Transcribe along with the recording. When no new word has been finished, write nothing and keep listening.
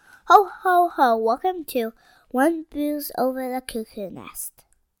Ho, ho, ho. Welcome to One Brew's Over the Cuckoo Nest.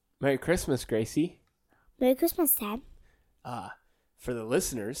 Merry Christmas, Gracie. Merry Christmas, Dad. For the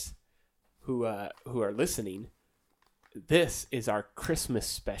listeners who are listening, this is our Christmas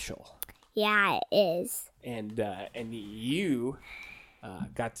special. Yeah, it is. And you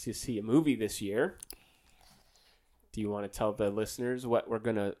got to see a movie this year. Do you want to tell the listeners what we're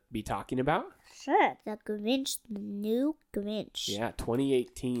going to be talking about? Sure. The Grinch, the new Grinch. Yeah,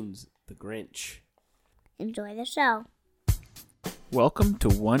 2018's The Grinch. Enjoy the show. Welcome to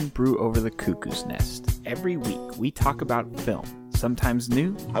One Brew Over the Cuckoo's Nest. Every week we talk about film, sometimes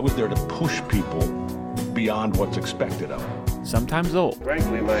new. I was there to push people beyond what's expected of them. Sometimes old.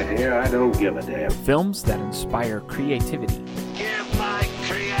 Frankly, my dear, I don't give a damn. Films that inspire creativity. Give my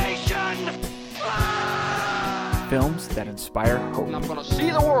creation! Films that inspire hope. I'm going to see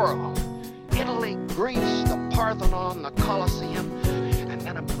the world. Italy, Greece, the Parthenon, the Colosseum, and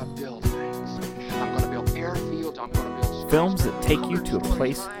then I'm going to build things. I'm going to build airfields. I'm going to build films that take you to a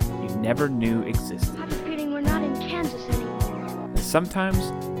place you never knew existed. I have a feeling we're not in Kansas anymore. And sometimes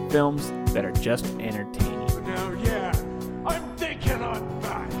films that are just entertaining. Now, yeah, I'm thinking I'm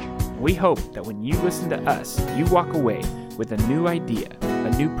back. We hope that when you listen to us, you walk away with a new idea,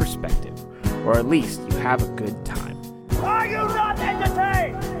 a new perspective, or at least you have a good time. Are you not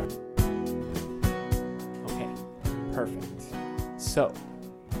entertained? Okay, perfect. So,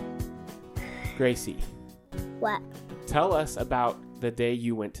 Gracie, What? tell us about the day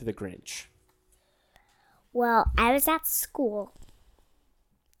you went to the Grinch. Well, I was at school.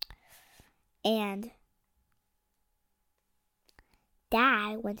 And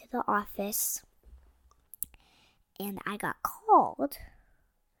Dad went to the office. And I got called.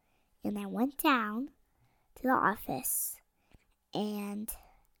 And I went down to the office. And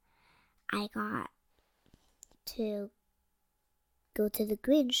I got to go to the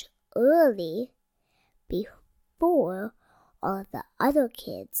Grinch early before all of the other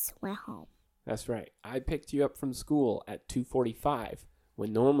kids went home. That's right. I picked you up from school at 2:45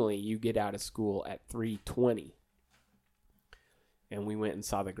 when normally you get out of school at 3:20. And we went and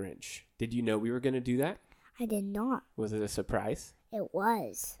saw the Grinch. Did you know we were going to do that? I did not. Was it a surprise? It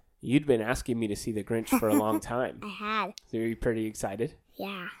was. You'd been asking me to see the Grinch for a long time. I had. So you're pretty excited?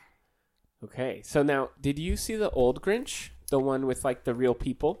 Yeah. Okay. So now, did you see the old Grinch? The one with like the real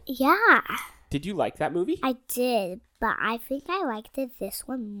people? Yeah. Did you like that movie? I did, but I think I liked this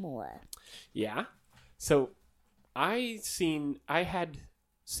one more. Yeah. So I had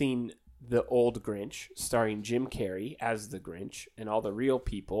seen the old Grinch starring Jim Carrey as the Grinch and all the real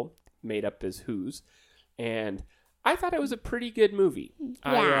people made up as Who's, and I thought it was a pretty good movie.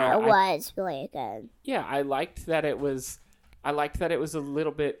 Yeah, it was really good. Yeah, I liked that it was a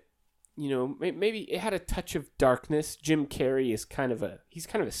little bit, maybe it had a touch of darkness. Jim Carrey is kind of a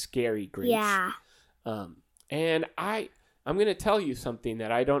scary Grinch. Yeah. And I'm going to tell you something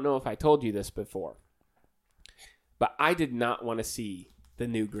that I don't know if I told you this before. But I did not want to see the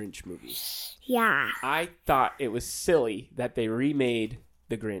new Grinch movie. Yeah. I thought it was silly that they remade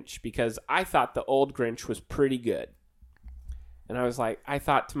the Grinch because I thought the old Grinch was pretty good. And I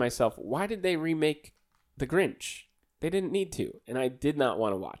thought to myself, why did they remake the Grinch? They didn't need to. And I did not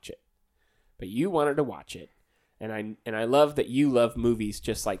want to watch it. But you wanted to watch it. And I love that you love movies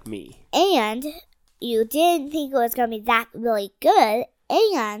just like me. And you didn't think it was going to be that really good.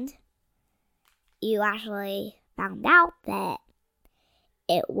 And you actually found out that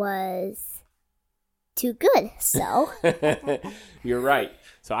it was too good. So you're right.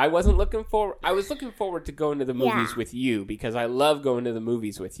 So I was looking forward to going to the movies with you because I love going to the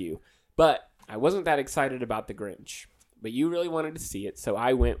movies with you. But I wasn't that excited about the Grinch. But you really wanted to see it, so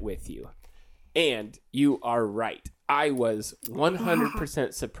I went with you. And you are right. I was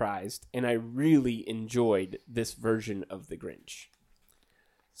 100% surprised, and I really enjoyed this version of the Grinch.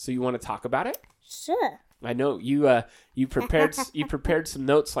 So you want to talk about it? Sure. I know you prepared some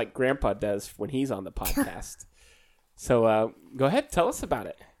notes like Grandpa does when he's on the podcast. So go ahead, tell us about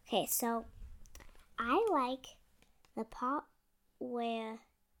it. Okay, so I like the part where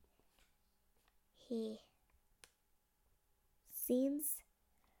he sings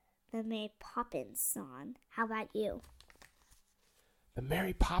the Mary Poppins song. How about you? The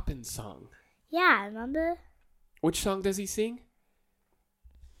Mary Poppins song. Yeah, remember? Which song does he sing?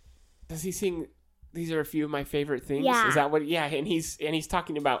 Does he sing "These Are a Few of My Favorite Things"? Yeah. Is that what? Yeah, and he's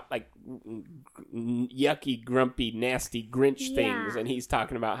talking about like yucky, grumpy, nasty Grinch things, and he's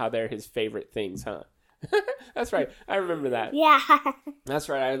talking about how they're his favorite things, huh? That's right. I remember that. Yeah. That's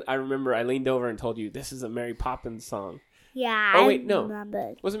right. I remember. I leaned over and told you this is a Mary Poppins song. Yeah. Oh wait, no.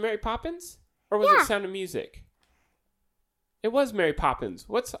 Remembered. Was it Mary Poppins or was it Sound of Music? It was Mary Poppins.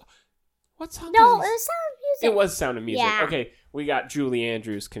 What song? No, does it was Sound of Music. It was Sound of Music. Yeah. Okay, we got Julie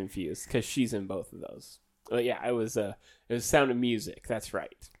Andrews confused because she's in both of those. But yeah, it was Sound of Music. That's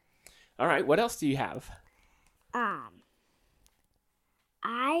right. All right, what else do you have?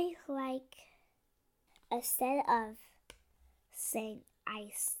 I like, instead of saying I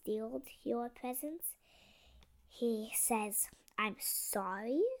stealed your presents, he says I'm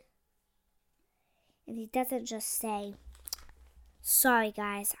sorry. And he doesn't just say, sorry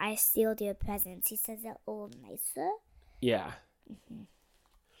guys, I stealed your presents. He says it a little nicer. Yeah. Mm-hmm.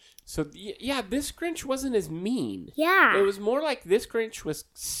 So, yeah, this Grinch wasn't as mean. Yeah. It was more like this Grinch was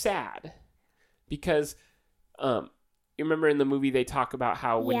sad. Because, you remember in the movie they talk about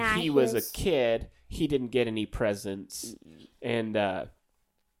how when he was a kid, he didn't get any presents. And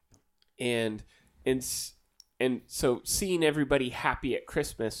so seeing everybody happy at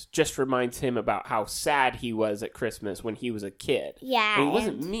Christmas just reminds him about how sad he was at Christmas when he was a kid. Yeah. And he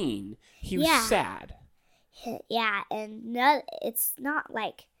wasn't mean. He was sad. Yeah, and no, it's not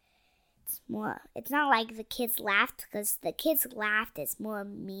like the kids laughed, because the kids laughed is more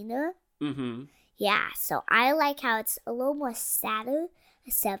meaner. Mm-hmm. Yeah, so I like how it's a little more sadder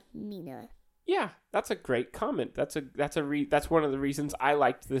instead of meaner. Yeah, that's a great comment. That's one of the reasons I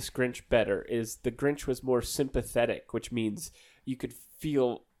liked this Grinch better. Is the Grinch was more sympathetic, which means you could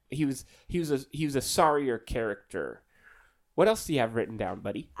feel he was a sorrier character. What else do you have written down,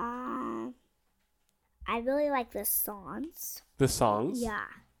 buddy? I really like the songs. The songs? Yeah.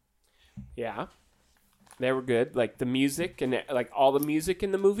 Yeah. They were good. Like the music and like all the music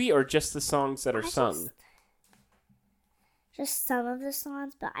in the movie, or just the songs that are sung? Just some of the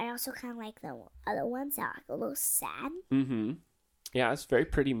songs, but I also kind of like the other ones that are like a little sad. Mm-hmm. Yeah, it's very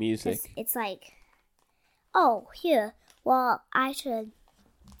pretty music. It's like, oh, here. Well, I should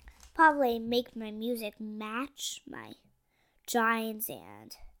probably make my music match my Giants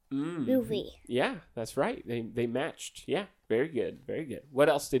and movie. Yeah, that's right. They matched. Yeah, very good, very good. What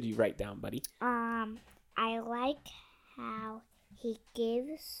else did you write down, buddy? I like how he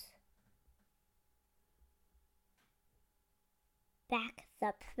gives back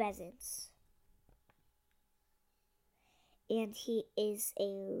the presents, and he is a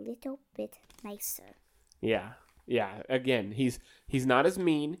little bit nicer. Yeah. Again, he's not as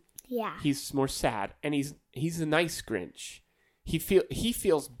mean. Yeah. He's more sad, and he's a nice Grinch. He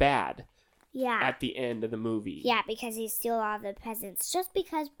feels bad. Yeah. At the end of the movie. Yeah, because he stole all the presents. Just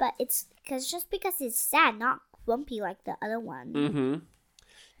because he's sad, not grumpy like the other one. Mm-hmm.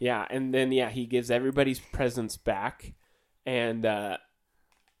 Yeah, and then he gives everybody's presents back, and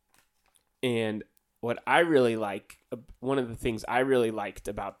what I really like, one of the things I really liked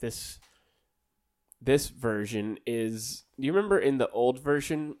about this version is, do you remember in the old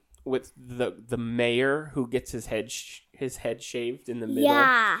version with the mayor who gets his head shaved in the middle?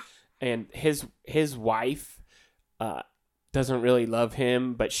 Yeah. And his wife doesn't really love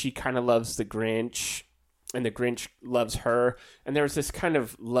him, but she kind of loves the Grinch, and the Grinch loves her. And there was this kind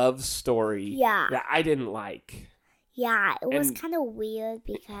of love story that I didn't like. Yeah, it was kind of weird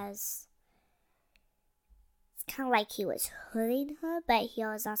because it's kind of like he was hurting her, but he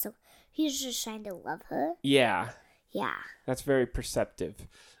was just trying to love her. Yeah. Yeah. That's very perceptive.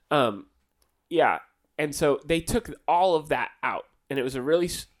 Yeah. And so they took all of that out, and it was a really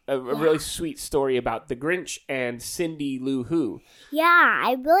sweet story about the Grinch and Cindy Lou Who. Yeah,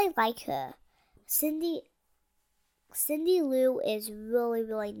 I really like her. Cindy Lou is really,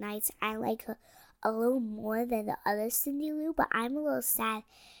 really nice. I like her a little more than the other Cindy Lou, but I'm a little sad.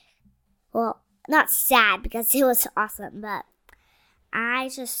 Well, not sad because it was awesome, but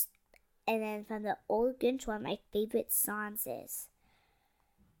and then from the old Grinch, one of my favorite songs is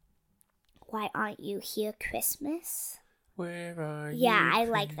Why Aren't You Here Christmas? Where are you? Yeah, I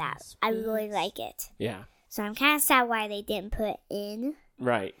like that. I really like it. Yeah. So I'm kind of sad why they didn't put it in.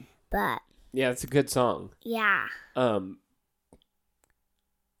 Right. But yeah, it's a good song. Yeah.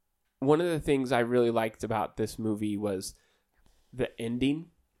 One of the things I really liked about this movie was the ending.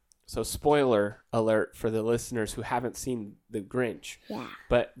 So spoiler alert for the listeners who haven't seen The Grinch. Yeah.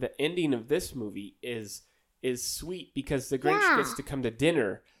 But the ending of this movie is sweet because the Grinch gets to come to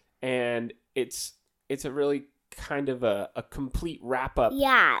dinner, and it's a really kind of a complete wrap up.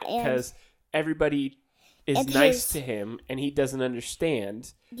 Yeah. Because everybody is nice to him, and he doesn't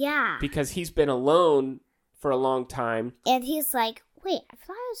understand. Yeah. Because he's been alone for a long time. And he's like, wait, I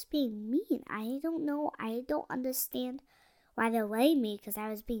thought I was being mean. I don't know. I don't understand why they're letting me because I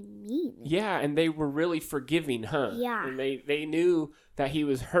was being mean. Yeah, and they were really forgiving, huh? Yeah. And they knew that he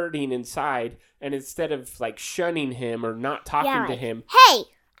was hurting inside, and instead of like shunning him or not talking to him. Hey,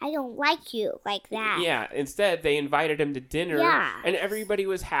 I don't like you like that. Yeah, instead they invited him to dinner, and everybody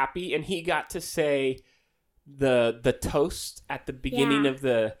was happy, and he got to say the toast at the beginning of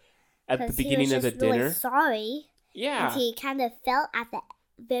the beginning of the dinner. Really sorry. Yeah, and he kind of felt at the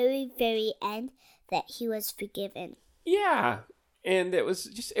very, very end that he was forgiven. Yeah, and it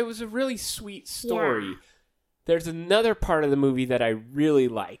was a really sweet story. Yeah. There's another part of the movie that I really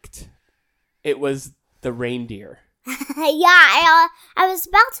liked. It was the reindeer. I was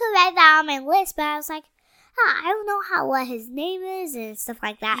about to write that on my list, but I was like, I don't know what his name is and stuff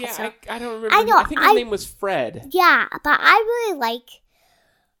like that. Yeah, so I don't remember. I think his name was Fred. Yeah, but I really like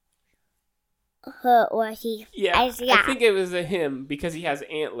her or he. Yeah, I think it was a him because he has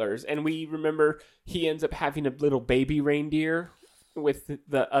antlers, and we remember he ends up having a little baby reindeer with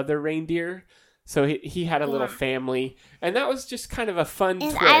the other reindeer. So he had a little family, and that was just kind of a fun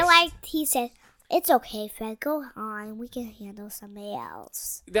twist. And I liked, he said, "It's okay, Fred, go on. We can handle somebody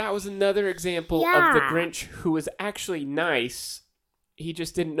else." That was another example of the Grinch who was actually nice. He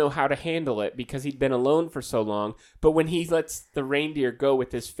just didn't know how to handle it because he'd been alone for so long. But when he lets the reindeer go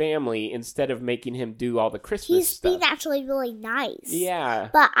with his family, instead of making him do all the Christmas stuff. He's being actually really nice. Yeah.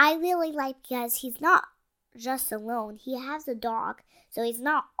 But I really like because he's not just alone. He has a dog, so he's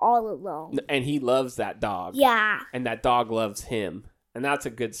not all alone. And he loves that dog. Yeah. And that dog loves him. And that's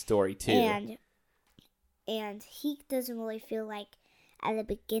a good story, too. And he doesn't really feel like at the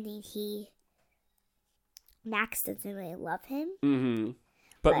beginning Max doesn't really love him. Mm-hmm.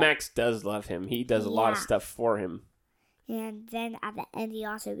 But Max does love him. He does a lot of stuff for him. And then at the end, he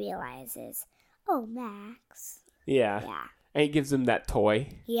also realizes, oh, Max. Yeah. Yeah. And he gives him that toy.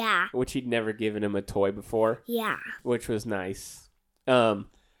 Yeah. Which he'd never given him a toy before. Yeah. Which was nice.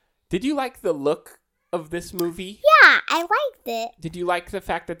 Did you like the look of this movie? Yeah, I liked it. Did you like the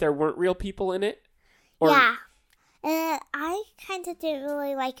fact that there weren't real people in it? Yeah. And I kind of didn't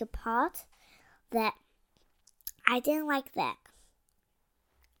really like a part that I didn't like that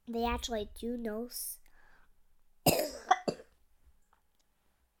they actually do know.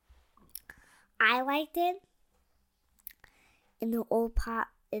 I liked it in the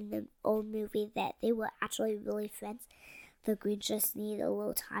old movie that they were actually really friends. The Grinch just needed a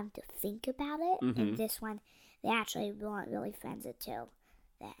little time to think about it. Mm-hmm. And this one, they actually weren't really friends until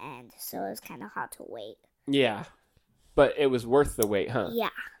the end. So it was kind of hard to wait. Yeah. But it was worth the wait, huh? Yeah.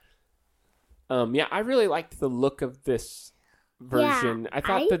 Yeah, I really liked the look of this version. Yeah, I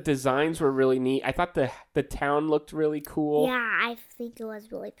thought the designs were really neat. I thought the town looked really cool. Yeah, I think it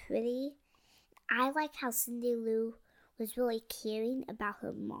was really pretty. I like how Cindy Lou was really caring about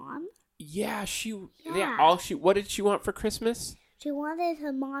her mom. Yeah, what did she want for Christmas? She wanted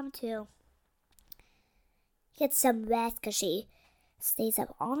her mom to get some rest because she stays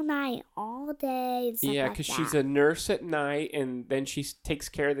up all night, all day, and stuff because she's a nurse at night, and then she takes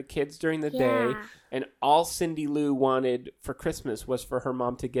care of the kids during the day. And all Cindy Lou wanted for Christmas was for her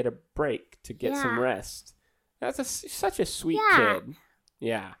mom to get a break, to get some rest. That's such a sweet kid.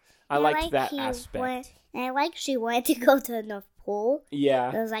 Yeah, I liked that aspect. And I like she wanted to go to the North Pole. Yeah.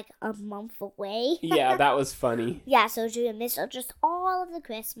 It was like a month away. Yeah, that was funny. Yeah, so she would miss just all of the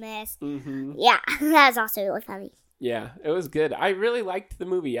Christmas. Mm-hmm. Yeah, that was also really funny. Yeah, it was good. I really liked the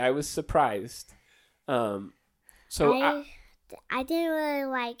movie. I was surprised. I didn't really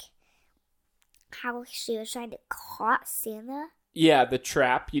like how she was trying to caught Santa. Yeah, the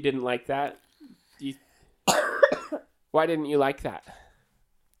trap. You didn't like that? Why didn't you like that?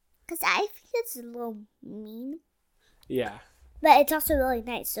 Because I think it's a little mean. Yeah. But it's also really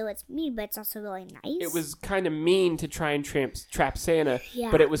nice. So it's mean, but it's also really nice. It was kind of mean to try and trap Santa,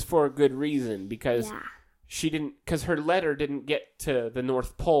 but it was for a good reason because because her letter didn't get to the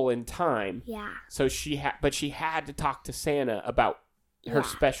North Pole in time. Yeah. So she had to talk to Santa about her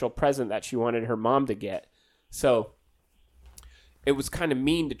special present that she wanted her mom to get. So it was kind of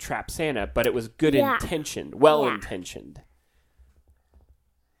mean to trap Santa, but it was good intentioned, well-intentioned.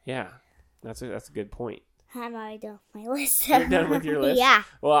 Yeah. That's a good point. I'm already done with my list. You're done with your list? Yeah.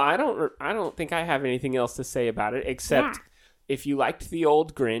 Well, I don't think I have anything else to say about it, except if you liked the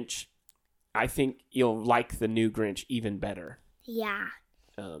old Grinch, I think you'll like the new Grinch even better. Yeah.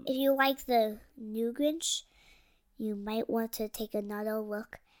 If you like the new Grinch, you might want to take another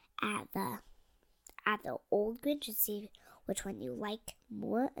look at the old Grinch and see which one you like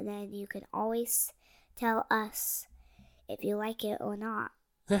more, and then you can always tell us if you like it or not.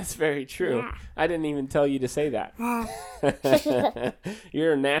 That's very true. Yeah. I didn't even tell you to say that.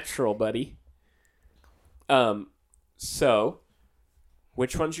 You're a natural, buddy. So,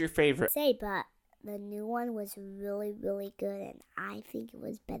 which one's your favorite? But the new one was really, really good, and I think it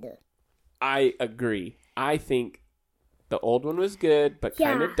was better. I agree. I think The old one was good, but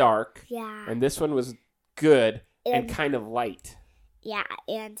kind of dark. Yeah. And this one was good and kind of light. Yeah,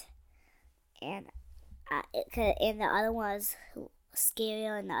 and the other one was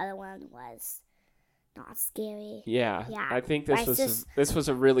scarier, and the other one was not scary. Yeah. Yeah. I think this was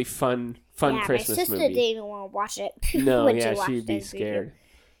a really fun Christmas movie. My sister didn't even want to watch it. No, when yeah, she watched she'd be it. scared.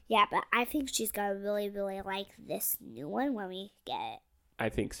 Yeah, but I think she's gonna really, really like this new one when we get it. I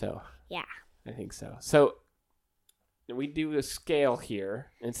think so. Yeah. I think so. So we do a scale here,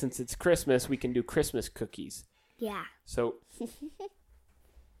 and since it's Christmas, we can do Christmas cookies. Yeah. So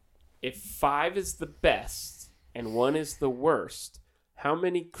if 5 is the best and 1 is the worst, how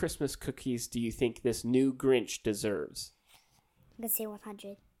many Christmas cookies do you think this new Grinch deserves? I'm gonna say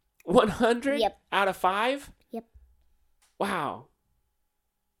 100. 100? Yep. Out of 5? Yep. Wow.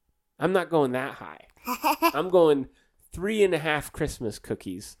 I'm not going that high. I'm going 3.5 Christmas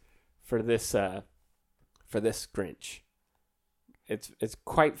cookies for this Grinch. It's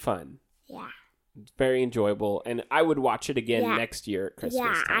quite fun. Yeah. It's very enjoyable, and I would watch it again next year at Christmas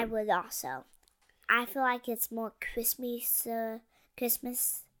Yeah, time. I would also. I feel like it's more Christmas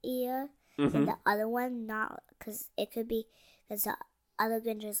year than the other one, not because it could be because the other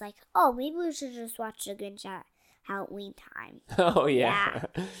Grinch is like, oh, maybe we should just watch the Grinch at Halloween time. Oh, yeah.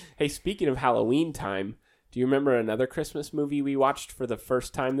 Hey, speaking of Halloween time, do you remember another Christmas movie we watched for the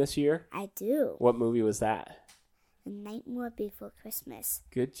first time this year? I do. What movie was that? The Nightmare Before Christmas.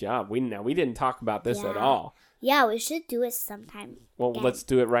 Good job. We didn't talk about this at all. Yeah, we should do it sometime. Well, let's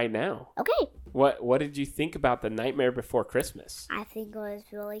do it right now. Okay. What did you think about The Nightmare Before Christmas? I think it was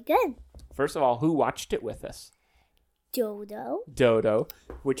really good. First of all, who watched it with us? Dodo,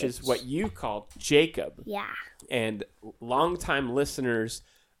 which is what you called Jacob. Yeah. And longtime listeners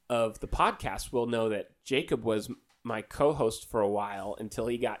of the podcast will know that Jacob was my co-host for a while until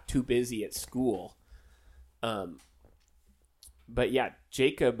he got too busy at school. But yeah,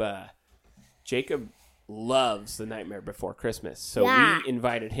 Jacob loves The Nightmare Before Christmas. So we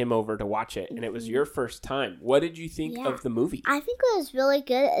invited him over to watch it, and it was your first time. What did you think of the movie? I think it was really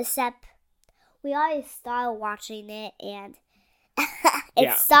good, except we already started watching it, and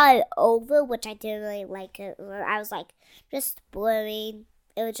it started over, which I didn't really like it. I was like, just boring.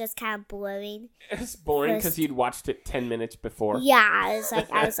 It was just kind of boring. It was boring because you'd watched it 10 minutes before. Yeah, I was like,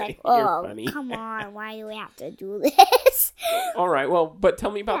 oh, come on, why do we have to do this? All right, well, but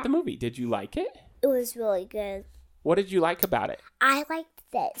tell me about the movie. Did you like it? It was really good. What did you like about it? I liked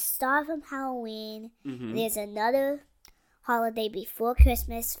that start from Halloween. Mm-hmm. There's another holiday before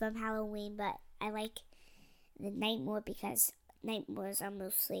Christmas from Halloween, but I like the night more because night moors are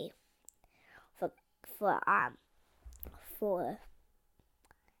mostly for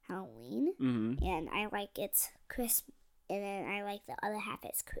Halloween, and I like it's Christmas, and then I like the other half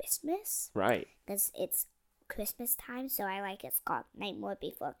is Christmas, right? Because it's Christmas time, so I like it's called Nightmare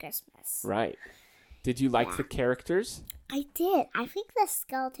Before Christmas, right? Did you like the characters? I did. I think the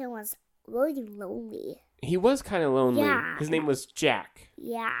skeleton was really lonely. He was kind of lonely. Yeah. His name was Jack.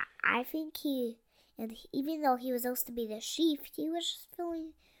 Yeah, I think even though he was supposed to be the chief, he was just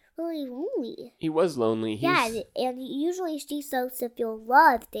feeling really lonely. He was lonely. And usually she's supposed to feel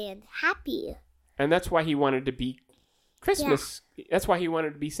loved and happy. And that's why he wanted to be Christmas. Yeah. That's why he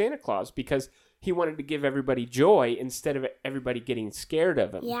wanted to be Santa Claus, because he wanted to give everybody joy instead of everybody getting scared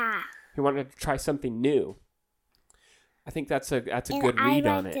of him. Yeah. He wanted to try something new. I think that's a good read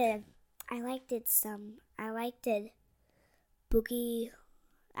on it. I liked it Boogie.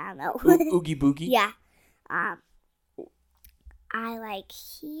 I don't know. Oogie Boogie? Yeah.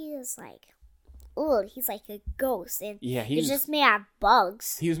 He's like a ghost, and he's just made out of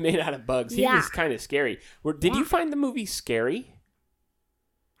bugs. He was made out of bugs. He was kind of scary. Did you find the movie scary?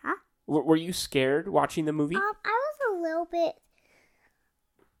 Huh? Were you scared watching the movie? I was a little bit,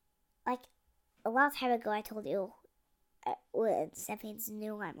 like, a long time ago I told you, when something's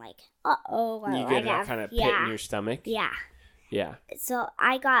new, I'm like, uh-oh. You get that kind of pit in your stomach? Yeah. Yeah. So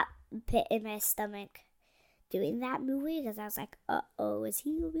I got pit in my stomach doing that movie because I was like, uh-oh, is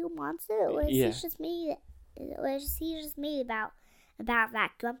he a real monster? Or is he just made about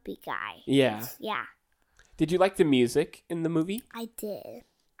that grumpy guy? Yeah. Yeah. Did you like the music in the movie? I did.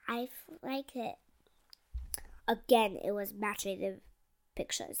 I liked it. Again, it was matching the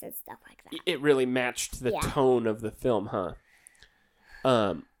pictures and stuff like that. It really matched the tone of the film, huh?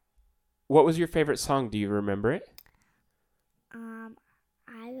 What was your favorite song? Do you remember it?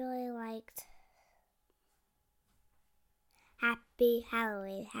 I really liked Happy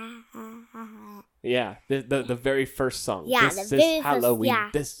Halloween. Ha, ha, ha, ha. Yeah, the very first song. Yeah, this is Halloween.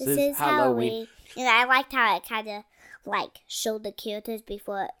 This is Halloween. And I liked how it kind of show the characters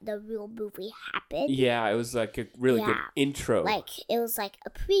before the real movie happened. Yeah, it was like a really good intro. It was like a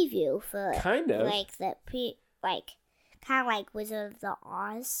preview for kind of kind of like Wizard of the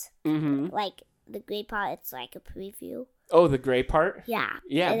Oz. Mm-hmm. Like the gray part, it's like a preview. Oh, the gray part? Yeah.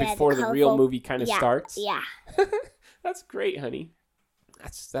 Yeah, before the real movie kind of starts. Yeah. That's great, honey.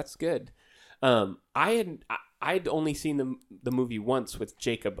 That's good. I'd only seen the movie once with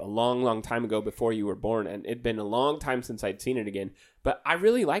Jacob a long, long time ago before you were born, and it'd been a long time since I'd seen it again. But I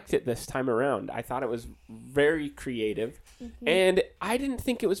really liked it this time around. I thought it was very creative, and I didn't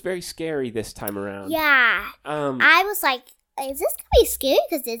think it was very scary this time around. Yeah. I was like, is this gonna be scary?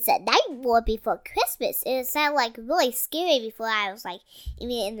 Because it's at night more before Christmas. It sounded like really scary before I was like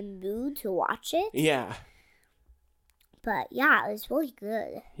even in the mood to watch it. Yeah. But yeah, it was really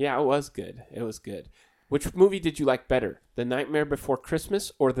good. Yeah, it was good. It was good. Which movie did you like better? The Nightmare Before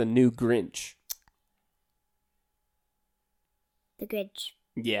Christmas or The New Grinch? The Grinch.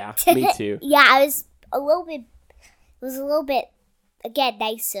 Yeah, me too. Yeah, it was a little bit again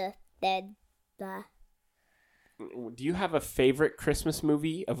nicer than the. Do you have a favorite Christmas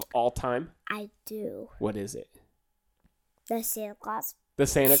movie of all time? I do. What is it? The Santa Claus. The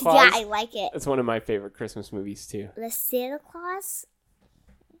Santa Claus? Yeah, I like it. It's one of my favorite Christmas movies too. The Santa Claus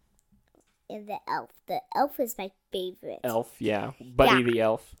and the Elf. The Elf is my favorite. Elf, yeah. Buddy the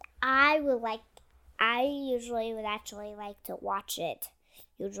Elf. I usually would actually like to watch it.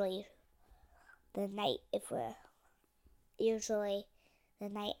 Usually the night the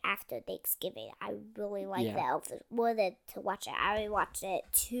night after Thanksgiving. I really like the Elf more than to watch it. I already watched it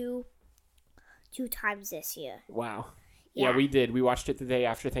two times this year. Wow. Yeah, we did. We watched it the day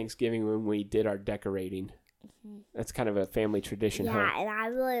after Thanksgiving when we did our decorating. Mm-hmm. That's kind of a family tradition, huh? Yeah, and I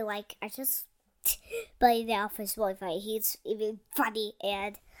really Buddy the Elf is really funny. He's even funny.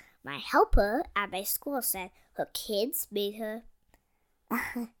 And my helper at my school said her kids made her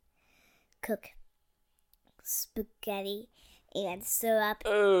cook spaghetti and syrup.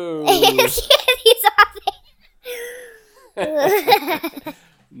 Oh. And he's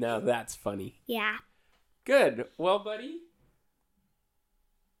Now that's funny. Yeah. Good. Well, buddy,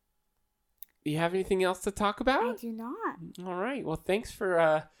 do you have anything else to talk about? I do not. All right. Well, thanks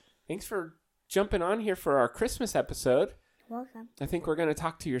for jumping on here for our Christmas episode. You're welcome. I think we're going to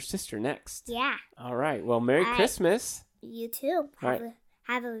talk to your sister next. Yeah. All right. Well, Merry Christmas. You too.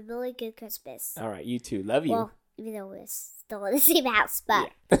 Have a really good Christmas. All right. You too. Love you. Well, even though we're still in the same house,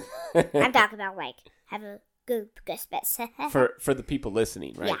 but I'm talking about have a good Christmas. for the people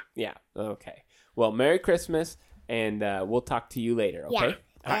listening, right? Yeah. Okay. Well, Merry Christmas, and we'll talk to you later, okay?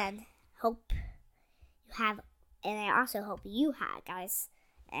 Yeah, and I also hope you have, guys.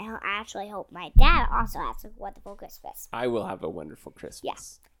 And I actually hope my dad also has a wonderful Christmas. I will have a wonderful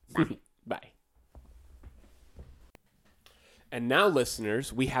Christmas. Yeah. Bye. Bye. And now,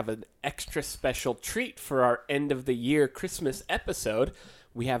 listeners, we have an extra special treat for our end of the year Christmas episode.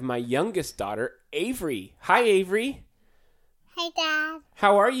 We have my youngest daughter, Avery. Hi, Avery. Hi, Dad.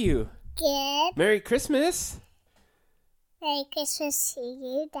 How are you? Good. Merry Christmas. Merry Christmas to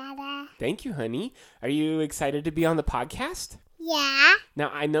you, Dada. Thank you, honey. Are you excited to be on the podcast? Yeah. Now,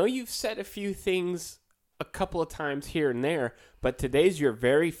 I know you've said a few things a couple of times here and there, but today's your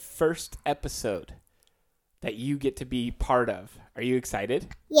very first episode that you get to be part of. Are you excited?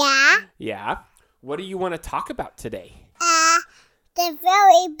 Yeah. Yeah. What do you want to talk about today? The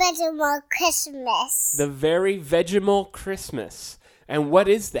very Vegemite Christmas. The very Vegemite Christmas. And what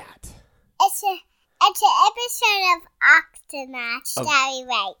is that? It's an episode of Octonauts that we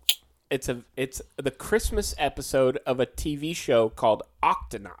like. It's the Christmas episode of a TV show called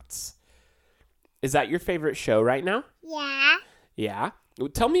Octonauts. Is that your favorite show right now? Yeah. Yeah.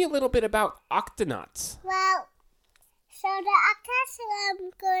 Tell me a little bit about Octonauts. Well, so the Octonauts are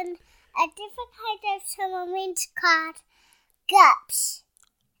going a different kind of submarines called Gups.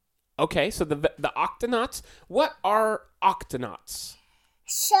 Okay, so the Octonauts. What are Octonauts?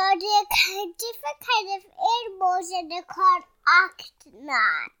 So they're different kind of animals, and they're called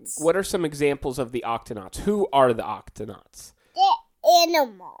Octonauts. What are some examples of the Octonauts? Who are the Octonauts? They're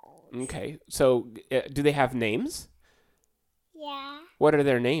animals. Okay, so do they have names? Yeah. What are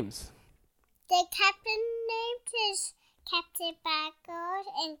their names? The captain name is Captain Baggold,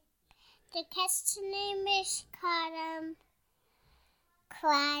 and the captain name is called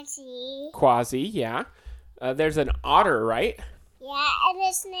Quasi. Quasi, yeah. There's an otter, right? Yeah, and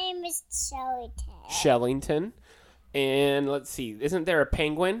his name is Shellington. Shellington. And let's see, isn't there a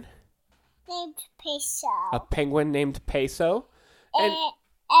penguin? Named Peso. A penguin named Peso. And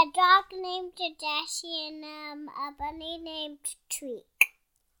a dog named Dashi, and a bunny named Tweak.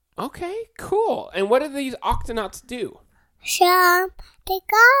 Okay, cool. And what do these Octonauts do? So they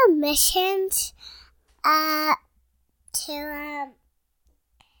go on missions to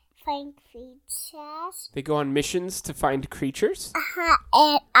find creatures. They go on missions to find creatures?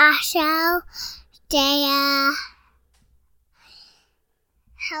 And also they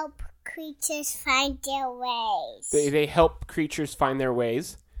help creatures find their ways. They help creatures find their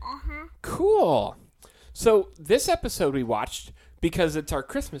ways? Cool. So this episode we watched, because it's our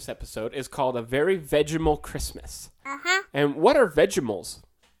Christmas episode, is called A Very Vegemal Christmas. And what are Vegemals?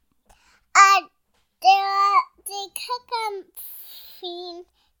 They cook food.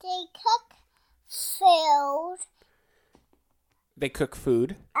 They cook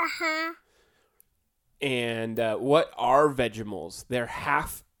food. And what are Vegemals? They're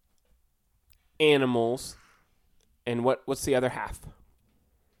half animals. And what's the other half?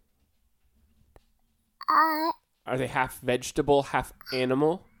 Are they half vegetable, half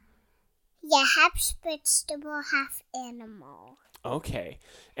animal? Yeah, half vegetable, half animal. Okay.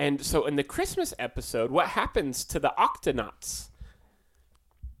 And so in the Christmas episode, what happens to the Octonauts?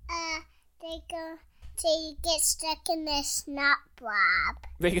 They get stuck in a snot blob.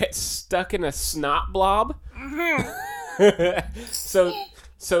 They get stuck in a snot blob?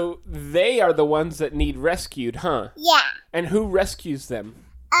 So they are the ones that need rescued, huh? Yeah. And who rescues them?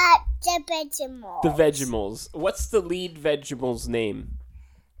 The Vegemals. The Vegemals. What's the lead Vegemal's name?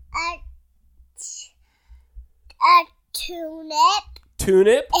 Tunip.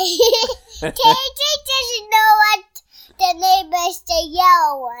 Tunip? KJ doesn't know what the name is, the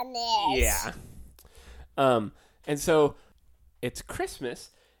yellow one is. Yeah. And so it's Christmas,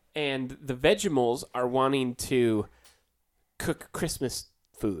 and the Vegemals are wanting to cook Christmas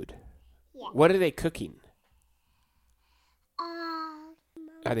food. Yeah. What are they cooking?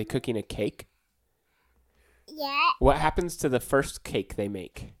 Are they cooking a cake? Yeah. What happens to the first cake they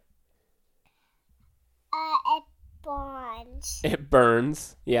make? It burns. It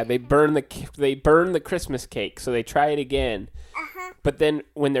burns. Yeah, they burn the Christmas cake, so they try it again. But then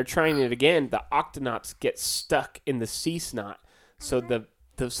when they're trying it again, the Octonauts get stuck in the sea snot. So the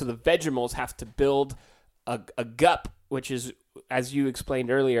Vegemals have to build a gup, which is, as you explained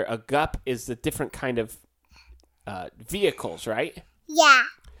earlier, a gup is the different kind of vehicles, right? Yeah.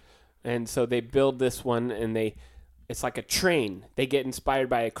 And so they build this one, and it's like a train. They get inspired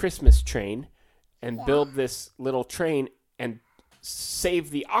by a Christmas train and build this little train and save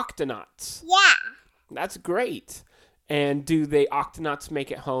the Octonauts. Yeah. That's great. And do the Octonauts make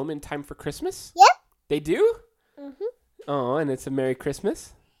it home in time for Christmas? Yep. They do? Mm-hmm. Oh, and it's a Merry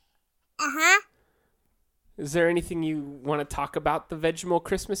Christmas? Is there anything you want to talk about the Vegemal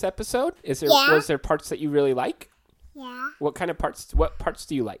Christmas episode? Was there parts that you really like? Yeah. What parts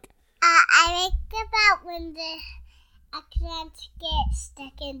do you like? I like about when the Octonauts get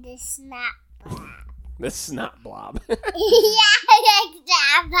stuck in the snot blob. The snot blob. Yeah, I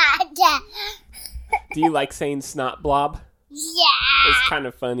like that. Do you like saying snot blob? Yeah. It's kind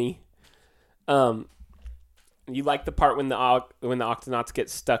of funny. You like the part when the Octonauts get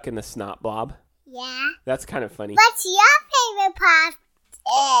stuck in the snot blob? Yeah. That's kind of funny. What's your favorite part?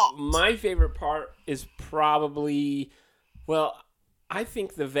 My favorite part is probably, I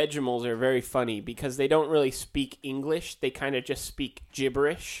think the Vegemals are very funny because they don't really speak English. They kind of just speak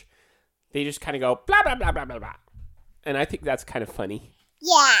gibberish. They just kind of go blah, blah, blah, blah, blah, blah. And I think that's kind of funny.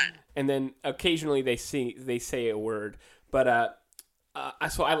 Yeah. And then occasionally they say a word. But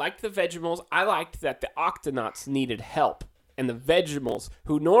so I liked the Vegemals. I liked that the Octonauts needed help. And the Vegemals,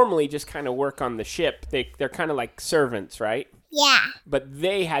 who normally just kind of work on the ship, they're kind of like servants, right? Yeah. But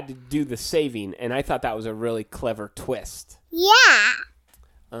they had to do the saving, and I thought that was a really clever twist. Yeah.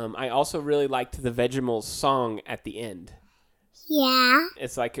 I also really liked the Vegemals song at the end. Yeah.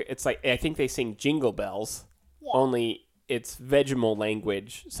 It's like I think they sing Jingle Bells, Yeah. only it's Vegemal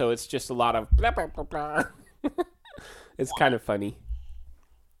language, so it's just a lot of blah, blah, blah, blah. It's kind of funny.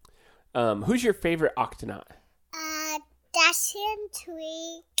 Who's your favorite Octonaut? Dashy and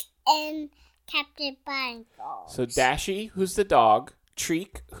Tweak and Captain Barnacles. So Dashy, who's the dog,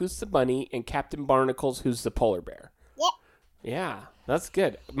 Treek, who's the bunny, and Captain Barnacles, who's the polar bear. Yep. Yeah, that's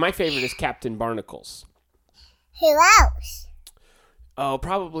good. My favorite is Captain Barnacles. Who else? Oh,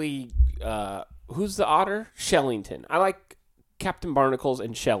 probably, who's the otter? Shellington. I like Captain Barnacles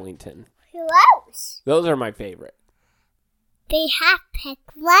and Shellington. Who else? Those are my favorite. We have to pick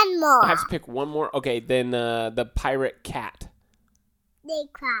one more. I have to pick one more? Okay, then the pirate cat.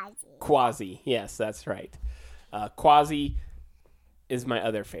 Quasi. Yes, that's right. Quasi is my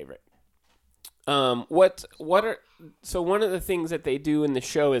other favorite. So one of the things that they do in the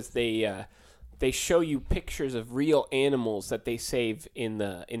show is they they show you pictures of real animals that they save in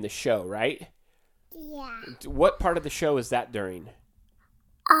the show, right? Yeah. What part of the show is that during?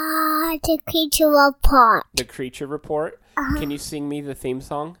 The creature report. The creature report? Can you sing me the theme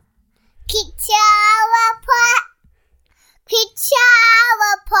song? Creature report. Creature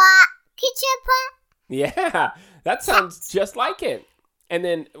report. Creature report. Yeah, that sounds just like it. And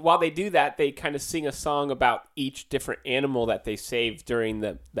then while they do that, they kind of sing a song about each different animal that they saved during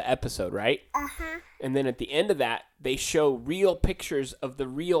the episode, right? And then at the end of that, they show real pictures of the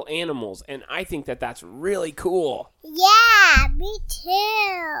real animals. And I think that that's really cool. Yeah, me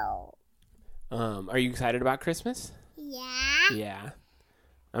too. Are you excited about Christmas? Yeah. Yeah.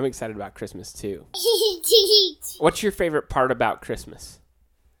 I'm excited about Christmas too. What's your favorite part about Christmas?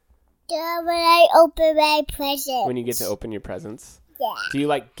 When I open my presents. When you get to open your presents? Yeah. Do you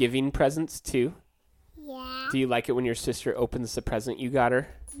like giving presents too? Yeah. Do you like it when your sister opens the present you got her?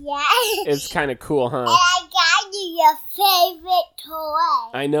 Yeah. It's kind of cool, huh? And I got you your favorite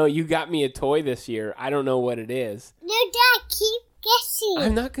toy. I know, you got me a toy this year. I don't know what it is. No, Dad, keep guessing.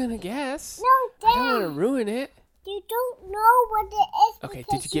 I'm not going to guess. No, Dad. I don't want to ruin it. You don't know what it is. Okay,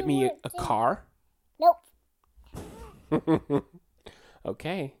 did you get me a car? Nope.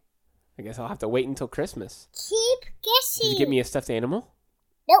 Okay. I guess I'll have to wait until Christmas. Keep guessing. Did you get me a stuffed animal?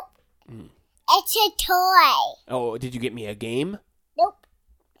 Nope. It's a toy. Oh, did you get me a game? Nope.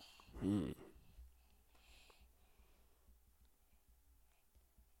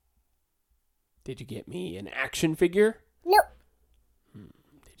 Did you get me an action figure? Nope.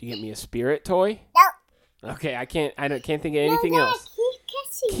 Did you get me a spirit toy? Nope. Okay, I can't think of anything Dad, else. keep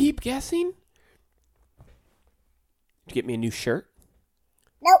guessing. Keep guessing? Did you get me a new shirt?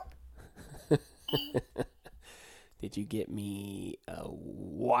 Nope. Did you get me a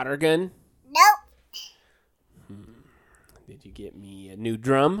water gun? Nope. Did you get me a new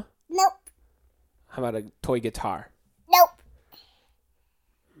drum? Nope. How about a toy guitar? Nope.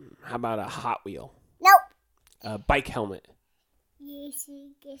 How about a Hot Wheel? Nope. A bike helmet? You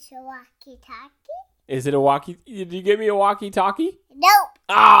think it's a walkie-talkie? Is it a walkie? Did you give me a walkie-talkie? Nope.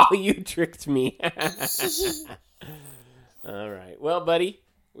 Oh, you tricked me. All right. Well, buddy,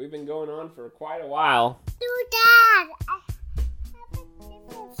 we've been going on for quite a while. No, Dad. I have a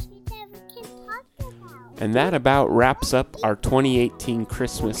different thing that we can talk about. And that about wraps up our 2018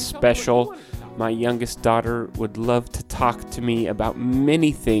 Christmas special. My youngest daughter would love to talk to me about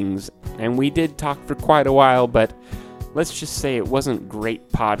many things, and we did talk for quite a while, but let's just say it wasn't great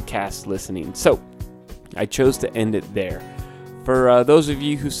podcast listening. So I chose to end it there. For those of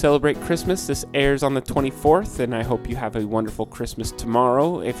you who celebrate Christmas, this airs on the 24th, and I hope you have a wonderful Christmas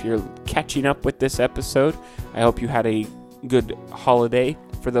tomorrow. If you're catching up with this episode, I hope you had a good holiday.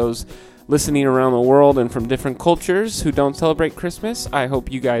 For those listening around the world and from different cultures who don't celebrate Christmas, I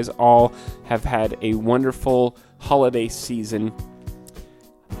hope you guys all have had a wonderful holiday season.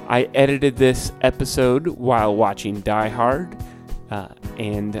 I edited this episode while watching Die Hard,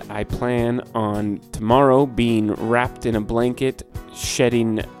 and I plan on tomorrow being wrapped in a blanket,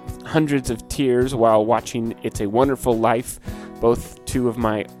 shedding hundreds of tears while watching It's a Wonderful Life, both two of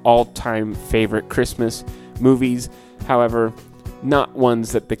my all-time favorite Christmas movies. However, not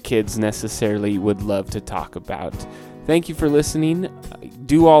ones that the kids necessarily would love to talk about. Thank you for listening.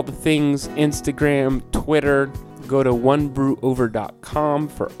 Do all the things, Instagram, Twitter. Go to onebrewOver.com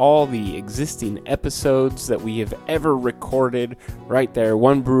for all the existing episodes that we have ever recorded. Right there,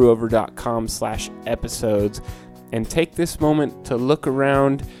 onebrewOver.com/episodes. And take this moment to look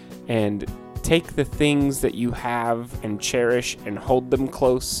around and take the things that you have and cherish and hold them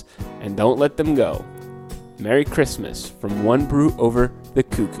close and don't let them go. Merry Christmas from One Brew Over the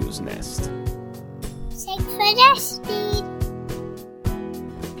Cuckoo's Nest. Thanks for listening.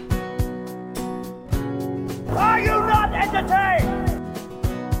 Are you not entertained?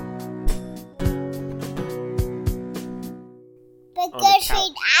 But On the Gracie,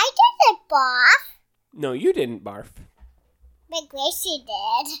 couch. I didn't barf. No, you didn't barf. But Gracie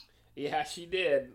did. Yeah, she did.